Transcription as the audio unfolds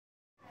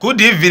Good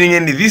evening,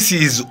 and this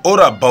is all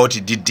about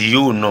Did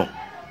you know?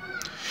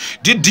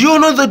 Did you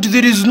know that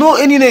there is no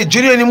any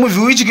Nigerian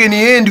movie which can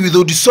end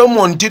without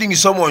someone telling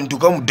someone to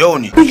come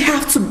down? We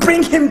have to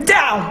bring him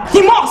down.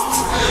 He must.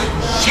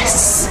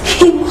 Yes,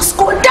 he must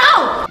go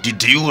down.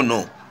 Did you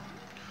know?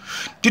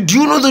 Did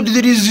you know that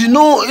there is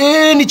no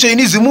any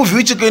Chinese movie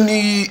which can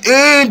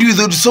end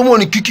without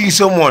someone kicking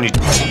someone?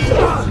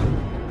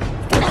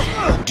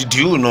 Did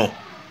you know?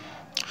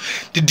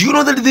 Did you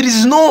know that there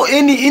is no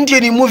any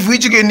Indian movie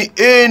which can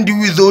end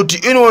without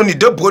anyone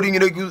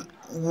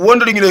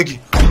wondering like?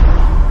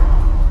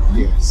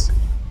 Yes.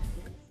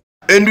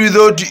 And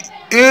without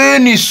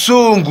any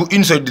song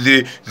inside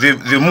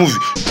the movie?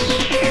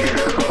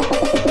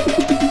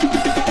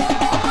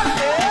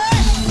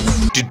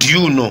 Did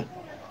you know?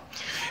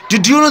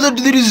 Did you know that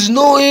there is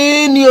no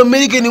any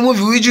American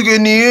movie which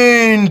can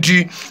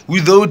end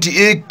without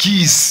a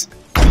kiss?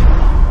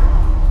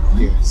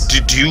 Yes.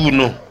 Did you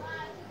know?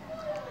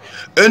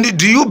 And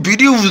do you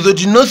believe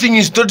that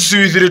nothing starts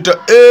with letter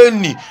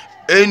N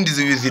ends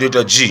with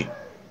letter G?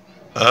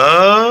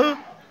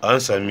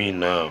 Answer me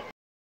now.